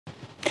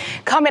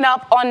Coming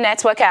up on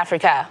Network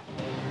Africa.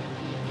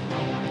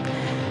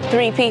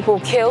 3 people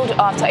killed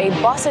after a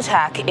bus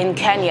attack in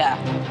Kenya.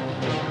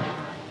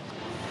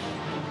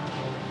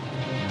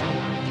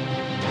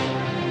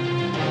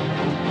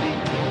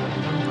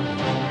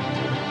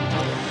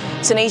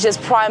 Tunisia's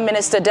Prime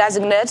Minister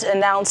Designate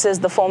announces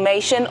the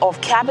formation of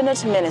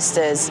cabinet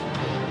ministers.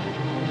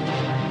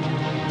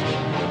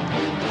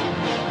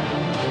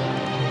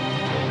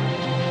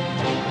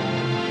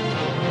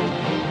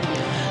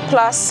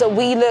 Plus,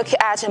 we look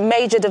at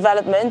major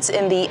developments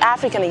in the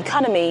African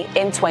economy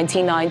in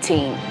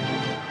 2019.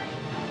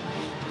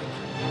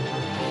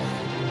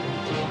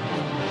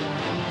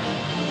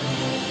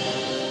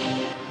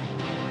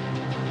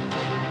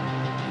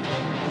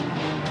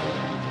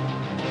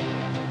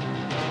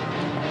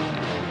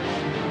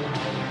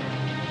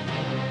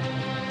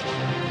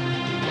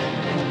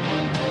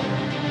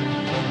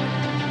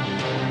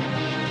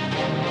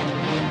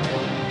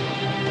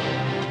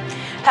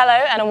 Hello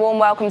and a warm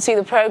welcome to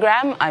the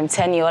program. I'm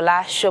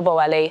Teniola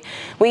Shobowale.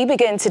 We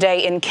begin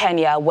today in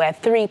Kenya, where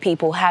 3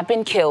 people have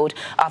been killed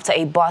after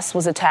a bus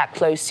was attacked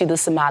close to the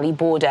Somali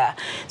border.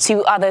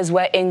 2 others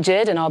were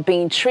injured and are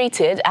being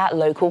treated at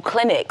local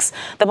clinics.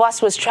 The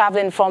bus was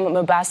traveling from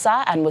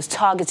Mombasa and was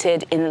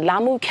targeted in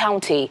Lamu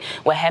County,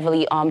 where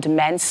heavily armed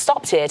men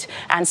stopped it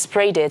and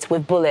sprayed it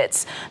with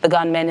bullets. The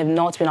gunmen have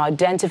not been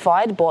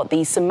identified, but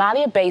the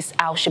Somalia-based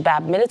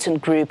Al-Shabaab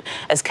militant group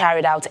has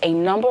carried out a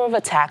number of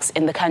attacks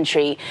in the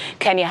country.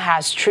 Kenya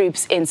has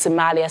troops in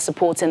Somalia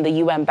supporting the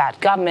UN-backed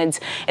government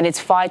in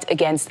its fight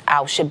against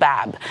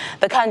Al-Shabaab.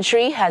 The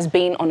country has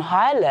been on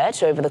high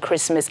alert over the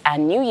Christmas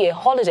and New Year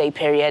holiday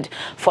period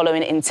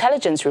following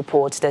intelligence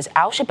reports that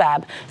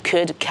Al-Shabaab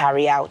could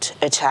carry out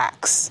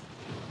attacks.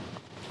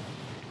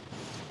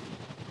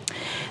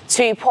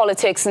 To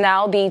politics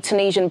now. The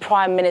Tunisian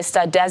Prime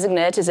Minister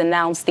Designate has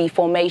announced the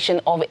formation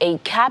of a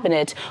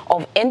cabinet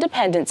of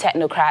independent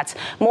technocrats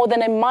more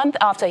than a month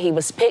after he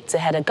was picked to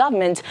head a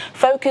government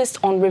focused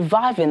on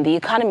reviving the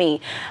economy.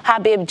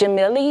 Habib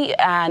Jemli,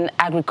 an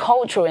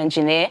agricultural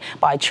engineer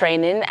by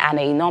training and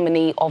a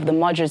nominee of the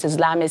moderate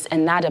Islamist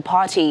Ennahda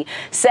party,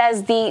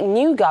 says the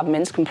new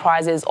government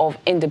comprises of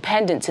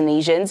independent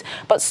Tunisians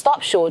but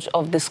stops short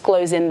of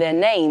disclosing their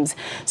names.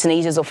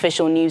 Tunisia's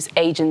official news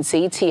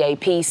agency,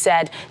 TAP,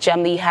 said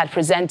Jemli had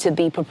presented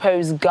the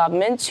proposed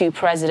government to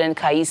President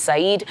Kais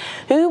Saied,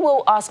 who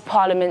will ask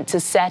Parliament to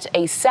set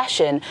a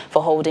session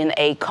for holding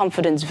a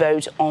confidence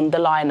vote on the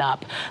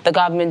lineup. The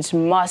government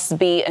must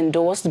be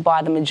endorsed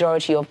by the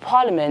majority of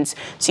Parliament's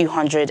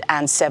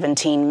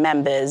 217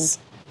 members.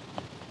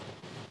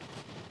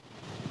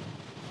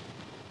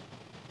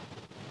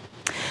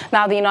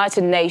 Now, the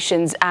United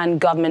Nations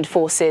and government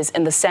forces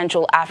in the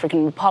Central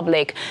African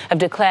Republic have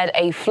declared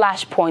a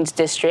flashpoint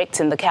district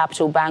in the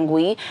capital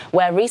Bangui,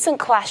 where recent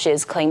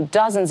clashes claimed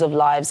dozens of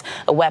lives,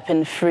 a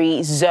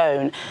weapon-free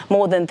zone.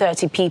 More than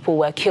 30 people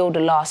were killed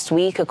last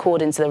week,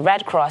 according to the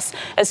Red Cross,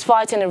 as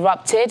fighting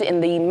erupted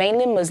in the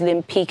mainly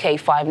Muslim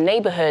PK5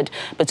 neighborhood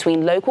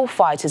between local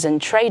fighters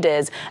and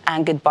traders,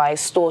 angered by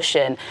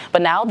extortion.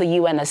 But now the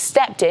UN has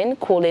stepped in,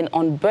 calling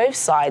on both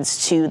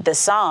sides to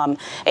disarm.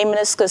 A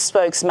MINUSCA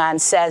spokesman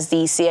says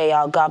the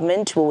CAR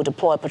government will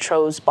deploy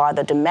patrols by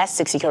the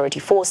domestic security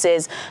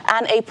forces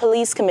and a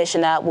police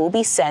commissioner will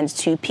be sent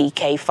to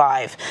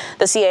PK5.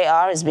 The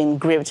CAR has been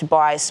gripped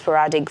by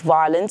sporadic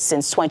violence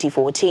since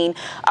 2014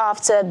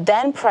 after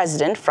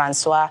then-President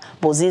Francois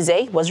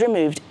Bozize was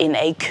removed in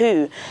a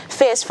coup.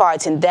 Fierce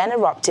fighting then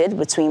erupted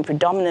between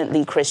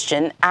predominantly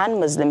Christian and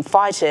Muslim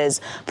fighters,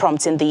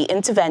 prompting the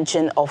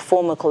intervention of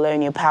former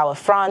colonial power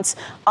France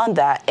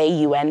under a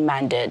UN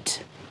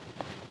mandate.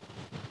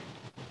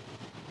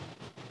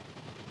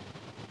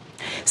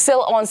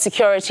 Still on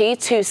security,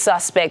 2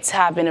 suspects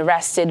have been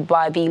arrested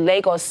by the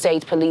Lagos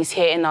State Police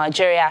here in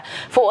Nigeria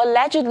for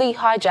allegedly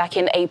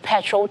hijacking a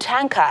petrol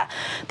tanker.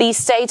 The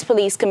State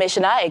Police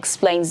Commissioner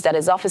explains that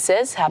his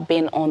officers have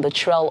been on the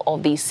trail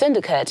of the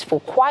syndicate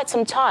for quite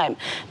some time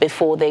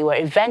before they were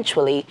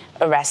eventually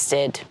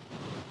arrested.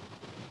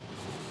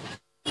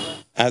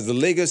 As the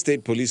Lagos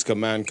State Police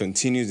Command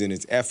continues in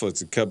its efforts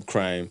to curb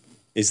crime,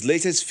 its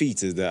latest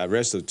feat is the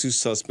arrest of 2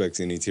 suspects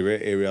in the Itire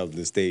area of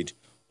the state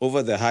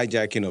over the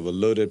hijacking of a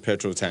loaded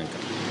petrol tanker.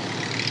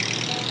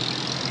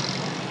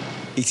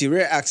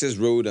 Itire Access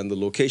Road and the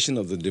location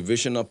of the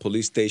Divisional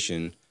Police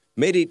Station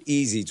made it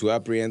easy to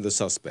apprehend the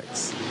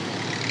suspects.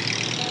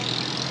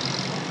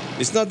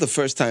 It's not the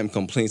first time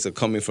complaints are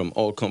coming from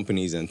all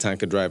companies and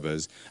tanker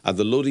drivers at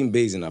the loading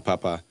bays in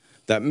Apapa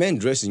that men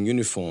dressed in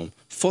uniform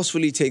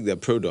forcefully take their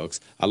products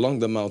along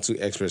the Mile 2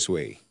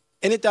 Expressway.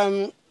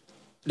 Anytime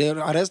they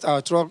arrest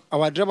our truck,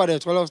 our driver, they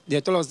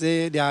tell us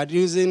they are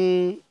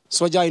using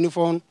soldier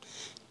uniform,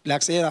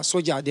 like say a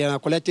soldier, they are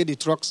collected the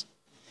trucks.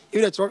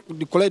 If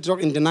they collect the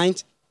truck in the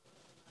night,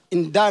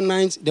 in that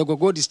night, they will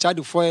go discharge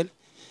the fuel.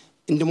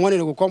 In the morning,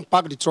 they will come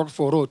park the truck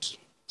for road.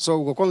 So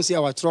we will come see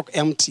our truck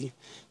empty.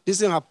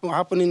 This is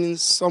happening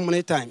so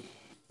many times.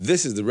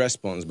 This is the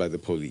response by the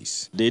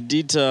police. They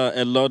did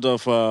a lot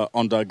of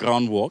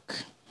underground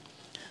work.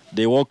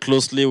 They work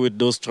closely with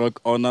those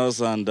truck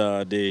owners, and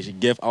they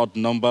gave out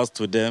numbers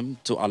to them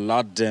to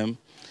alert them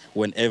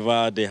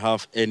whenever they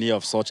have any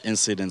of such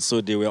incidents.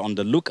 So they were on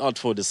the lookout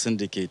for the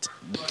syndicate.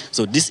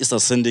 So this is a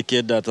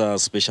syndicate that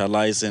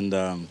specializes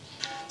in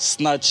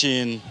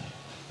snatching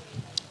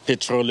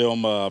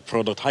petroleum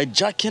product,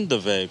 hijacking the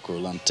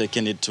vehicle and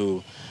taking it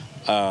to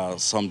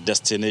some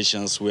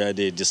destinations where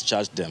they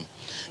discharge them.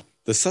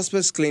 The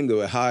suspects claimed they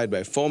were hired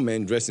by 4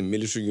 men dressed in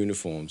military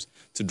uniforms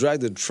to drive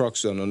the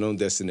trucks to an unknown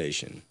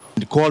destination.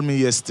 They called me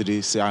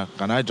yesterday, say,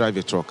 can I drive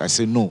a truck? I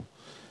said, no,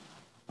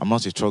 I'm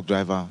not a truck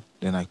driver.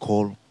 Then I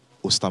call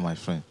Oster, my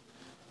friend.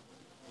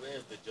 Where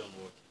is the John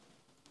working?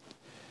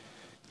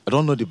 I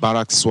don't know the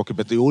barracks working,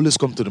 but they always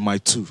come to the mile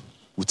 2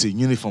 with a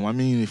uniform. I'm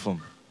in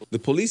uniform. The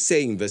police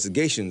say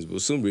investigations will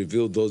soon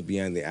reveal those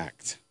behind the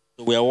act.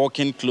 We are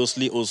working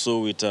closely also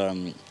with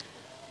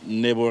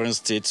neighboring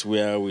states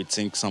where we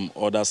think some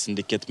other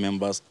syndicate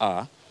members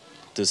are,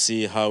 to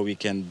see how we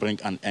can bring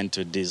an end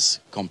to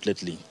this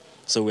completely.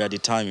 So we are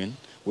determined.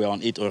 We are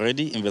on it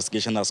already.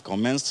 Investigation has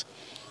commenced.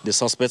 The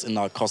suspects in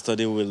our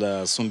custody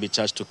will soon be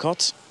charged to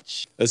court.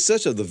 A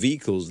search of the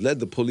vehicles led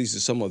the police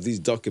to some of these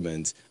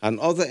documents and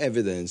other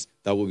evidence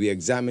that will be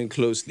examined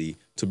closely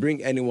to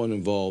bring anyone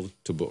involved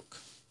to book.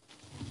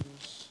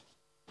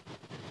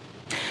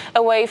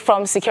 Away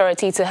from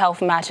security to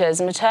health matters,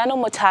 maternal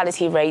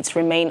mortality rates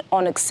remain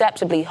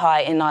unacceptably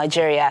high in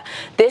Nigeria.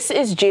 This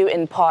is due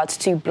in part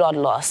to blood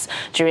loss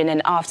during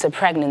and after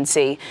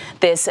pregnancy.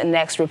 This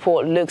next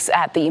report looks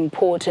at the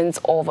importance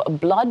of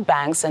blood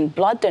banks and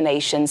blood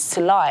donations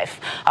to life.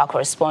 Our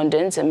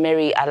correspondent,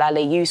 Miri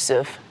Alale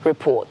Yusuf,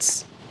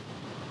 reports.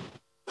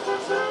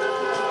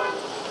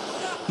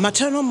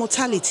 Maternal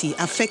mortality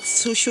affects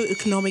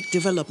socio-economic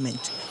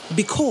development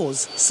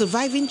because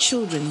surviving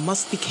children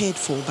must be cared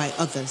for by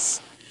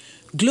others.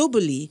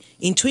 Globally,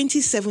 in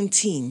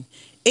 2017,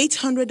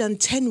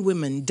 810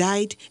 women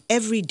died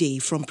every day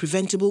from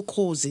preventable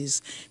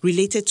causes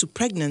related to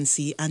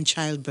pregnancy and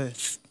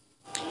childbirth.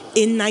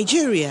 In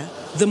Nigeria,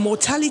 the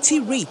mortality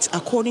rate,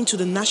 according to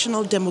the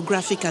National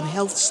Demographic and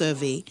Health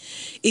Survey,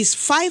 is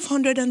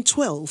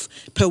 512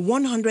 per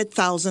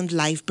 100,000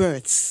 live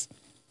births.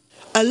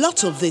 A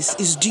lot of this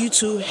is due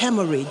to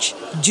hemorrhage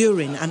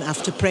during and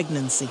after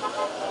pregnancy.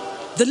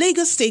 The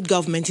Lagos state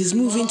government is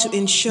moving to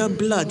ensure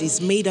blood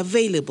is made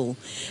available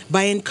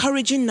by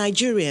encouraging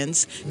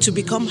Nigerians to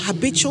become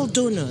habitual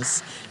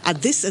donors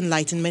at this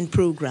enlightenment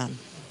program.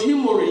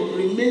 Hemorrhage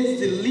remains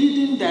the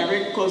leading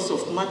direct cause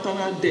of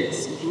maternal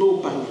deaths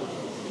globally.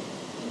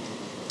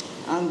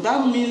 And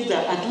that means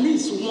that at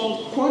least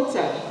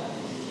 1/4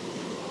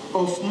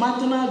 of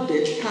maternal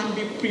death can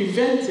be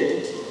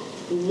prevented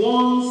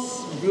once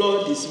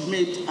blood is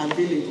made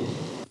available.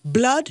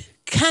 Blood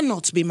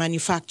cannot be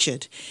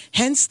manufactured,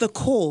 hence the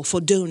call for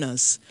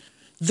donors.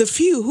 The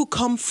few who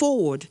come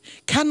forward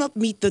cannot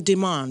meet the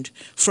demand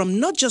from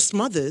not just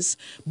mothers,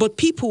 but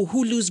people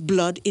who lose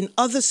blood in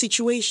other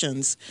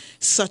situations,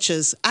 such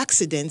as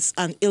accidents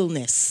and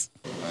illness.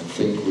 I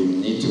think we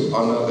need to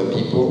honor the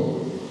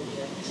people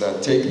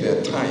that take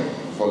their time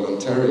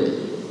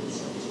voluntarily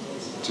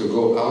to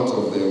go out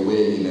of their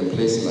way in a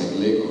place like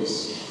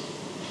Lagos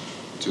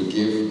to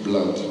give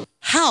blood.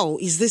 How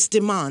is this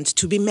demand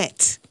to be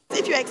met?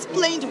 If you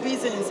explain the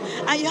reasons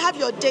and you have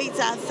your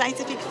data and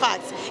scientific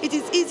facts, it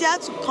is easier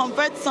to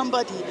convert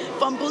somebody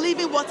from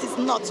believing what is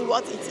not to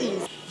what it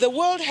is. The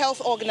World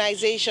Health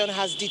Organization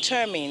has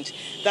determined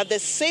that the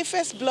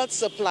safest blood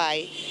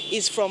supply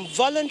is from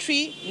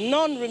voluntary,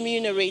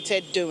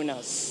 non-remunerated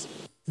donors.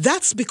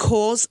 That's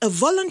because a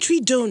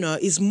voluntary donor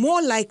is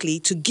more likely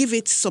to give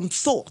it some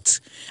thought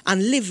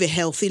and live a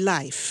healthy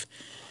life.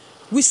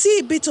 We see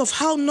a bit of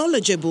how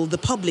knowledgeable the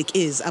public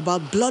is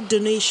about blood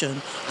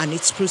donation and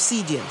its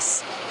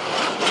procedures.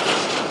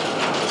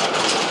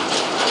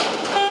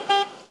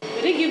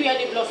 Did they give you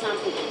any blood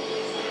sample?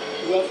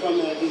 Well, from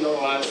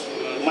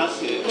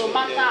no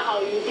matter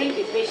how you bring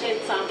the patient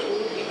sample,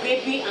 the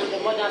baby and the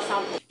mother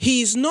sample.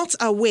 He is not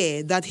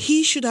aware that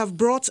he should have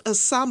brought a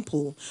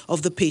sample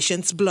of the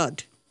patient's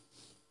blood.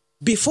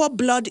 Before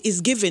blood is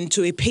given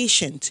to a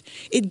patient,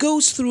 it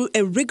goes through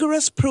a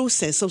rigorous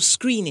process of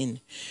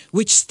screening,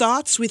 which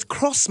starts with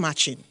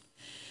cross-matching.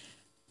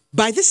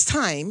 By this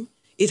time,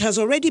 it has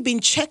already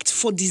been checked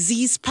for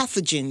disease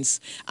pathogens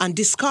and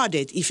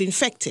discarded if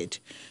infected,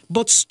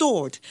 but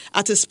stored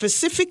at a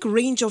specific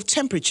range of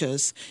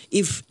temperatures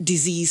if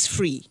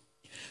disease-free.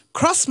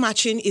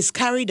 Cross-matching is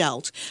carried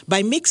out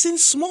by mixing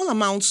small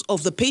amounts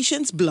of the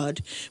patient's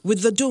blood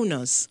with the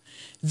donors.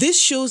 This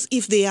shows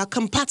if they are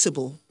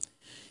compatible.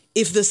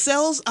 If the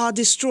cells are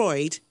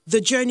destroyed, the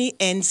journey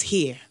ends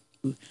here.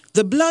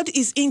 The blood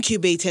is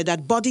incubated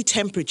at body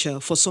temperature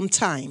for some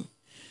time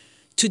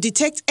to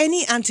detect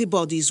any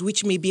antibodies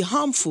which may be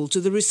harmful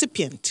to the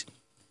recipient.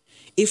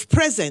 If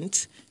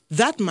present,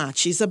 that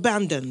match is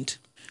abandoned.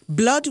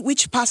 Blood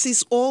which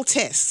passes all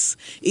tests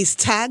is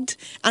tagged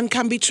and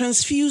can be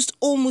transfused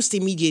almost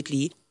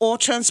immediately or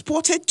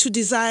transported to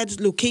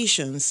desired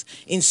locations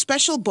in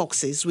special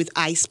boxes with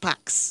ice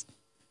packs.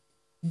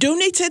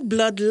 Donated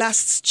blood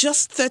lasts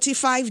just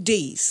 35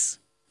 days.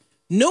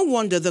 No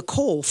wonder the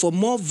call for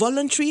more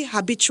voluntary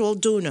habitual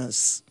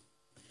donors.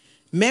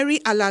 Mary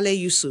Alale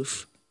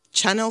Yusuf,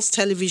 Channels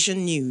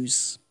Television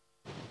News.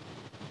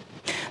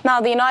 Now,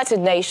 the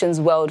United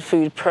Nations World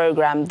Food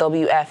Programme,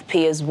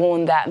 WFP, has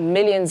warned that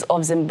millions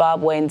of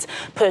Zimbabweans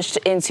pushed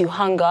into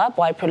hunger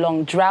by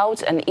prolonged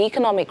drought and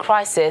economic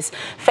crisis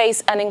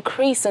face an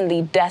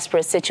increasingly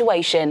desperate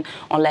situation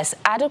unless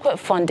adequate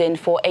funding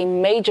for a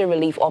major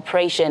relief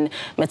operation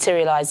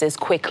materializes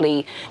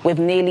quickly. With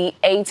nearly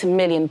 8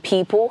 million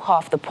people,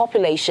 half the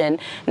population,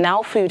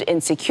 now food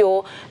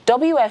insecure,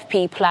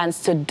 WFP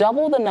plans to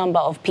double the number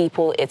of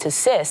people it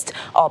assists,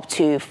 up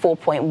to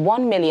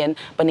 4.1 million,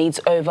 but needs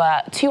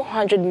over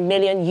 $200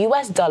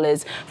 million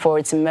for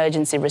its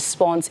emergency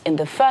response in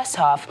the first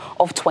half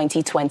of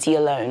 2020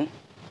 alone.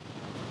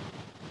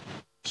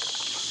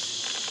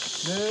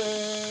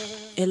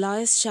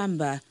 Elias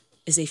Shamba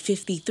is a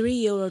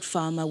 53-year-old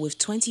farmer with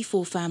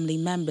 24 family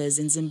members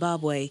in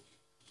Zimbabwe.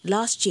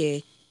 Last year,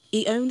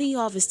 he only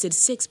harvested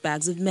 6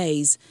 bags of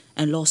maize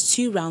and lost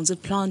 2 rounds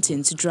of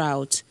planting to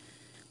drought.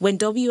 When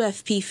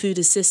WFP food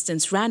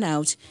assistance ran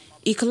out,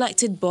 he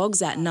collected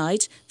bugs at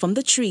night from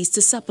the trees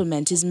to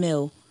supplement his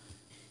meal.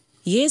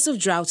 Years of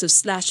drought have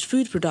slashed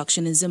food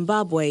production in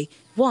Zimbabwe,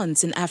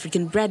 once an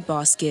African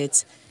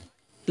breadbasket.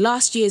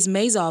 Last year's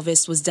maize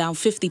harvest was down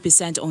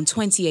 50% on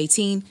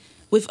 2018,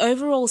 with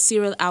overall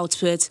cereal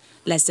output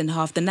less than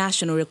half the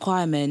national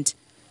requirement.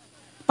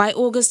 By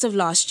August of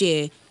last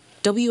year,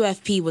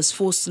 WFP was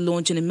forced to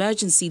launch an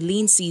emergency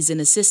lean season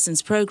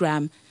assistance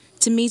program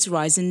to meet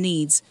rising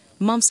needs,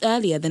 months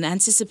earlier than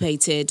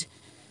anticipated.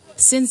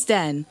 Since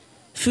then,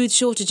 food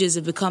shortages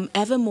have become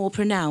ever more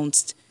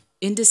pronounced.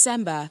 In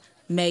December,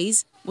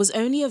 maize was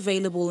only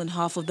available in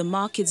half of the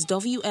markets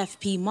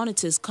WFP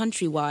monitors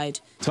countrywide.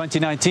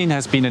 2019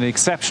 has been an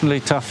exceptionally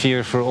tough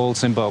year for all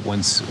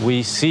Zimbabweans.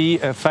 We see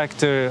a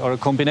factor or a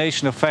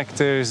combination of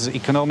factors,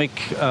 economic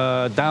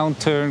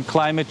downturn,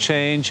 climate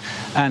change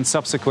and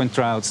subsequent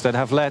droughts that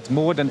have led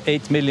more than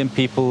 8 million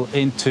people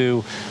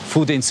into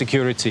food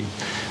insecurity.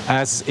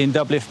 As in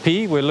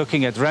WFP, we're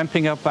looking at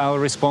ramping up our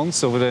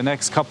response over the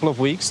next couple of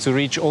weeks to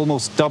reach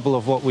almost double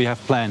of what we have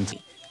planned.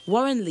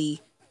 Warren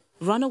Lee,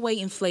 runaway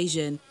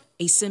inflation,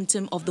 a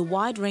symptom of the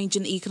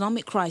wide-ranging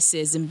economic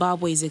crisis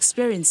Zimbabwe is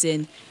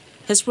experiencing,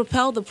 has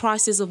propelled the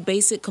prices of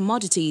basic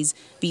commodities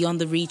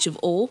beyond the reach of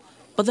all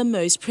but the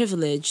most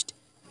privileged.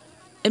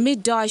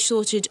 Amid dire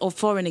shortage of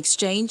foreign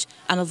exchange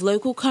and of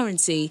local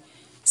currency,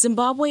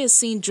 Zimbabwe has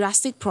seen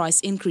drastic price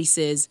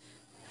increases.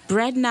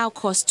 Bread now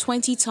costs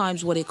 20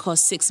 times what it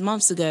cost 6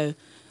 months ago,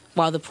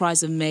 while the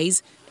price of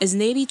maize has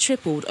nearly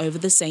tripled over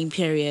the same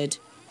period.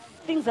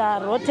 Things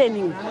are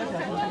rotting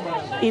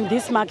in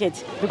this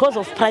market because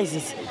of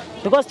prices.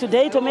 Because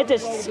today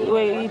tomatoes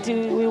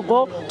will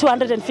go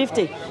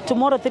 $250,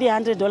 tomorrow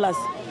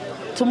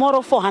 $300, tomorrow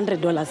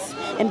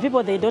 $400, and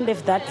people they don't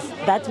have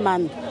that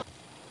money.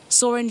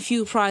 Soaring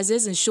fuel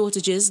prices and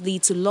shortages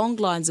lead to long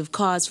lines of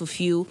cars for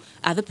fuel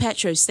at the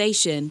petrol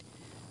station.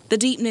 The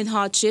deepening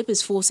hardship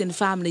is forcing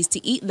families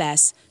to eat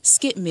less,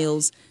 skip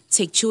meals,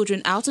 take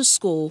children out of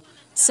school,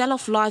 sell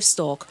off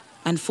livestock,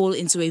 and fall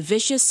into a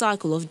vicious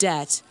cycle of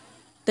debt.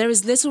 There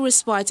is little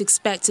respite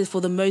expected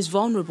for the most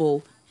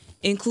vulnerable,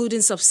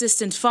 including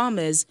subsistence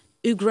farmers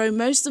who grow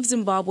most of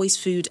Zimbabwe's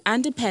food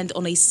and depend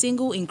on a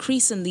single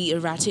increasingly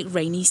erratic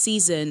rainy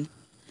season.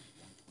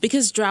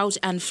 Because drought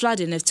and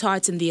flooding have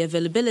tightened the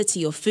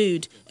availability of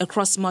food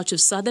across much of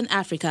southern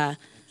Africa,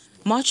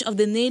 much of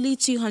the nearly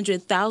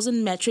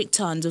 200,000 metric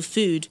tons of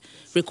food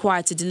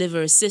required to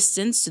deliver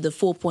assistance to the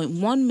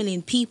 4.1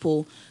 million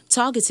people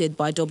targeted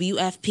by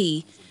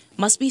WFP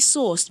must be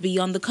sourced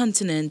beyond the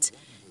continent,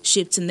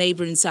 shipped to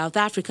neighboring South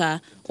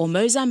Africa or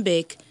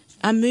Mozambique,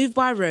 and moved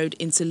by road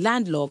into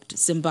landlocked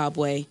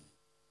Zimbabwe.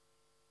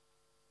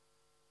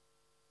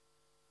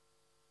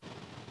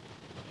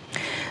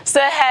 So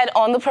ahead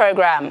on the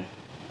program,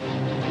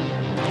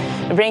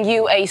 we bring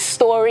you a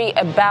story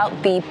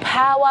about the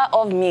power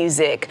of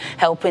music,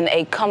 helping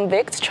a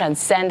convict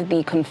transcend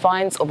the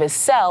confines of his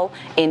cell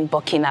in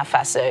Burkina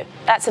Faso.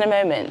 That's in a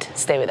moment.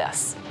 Stay with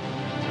us.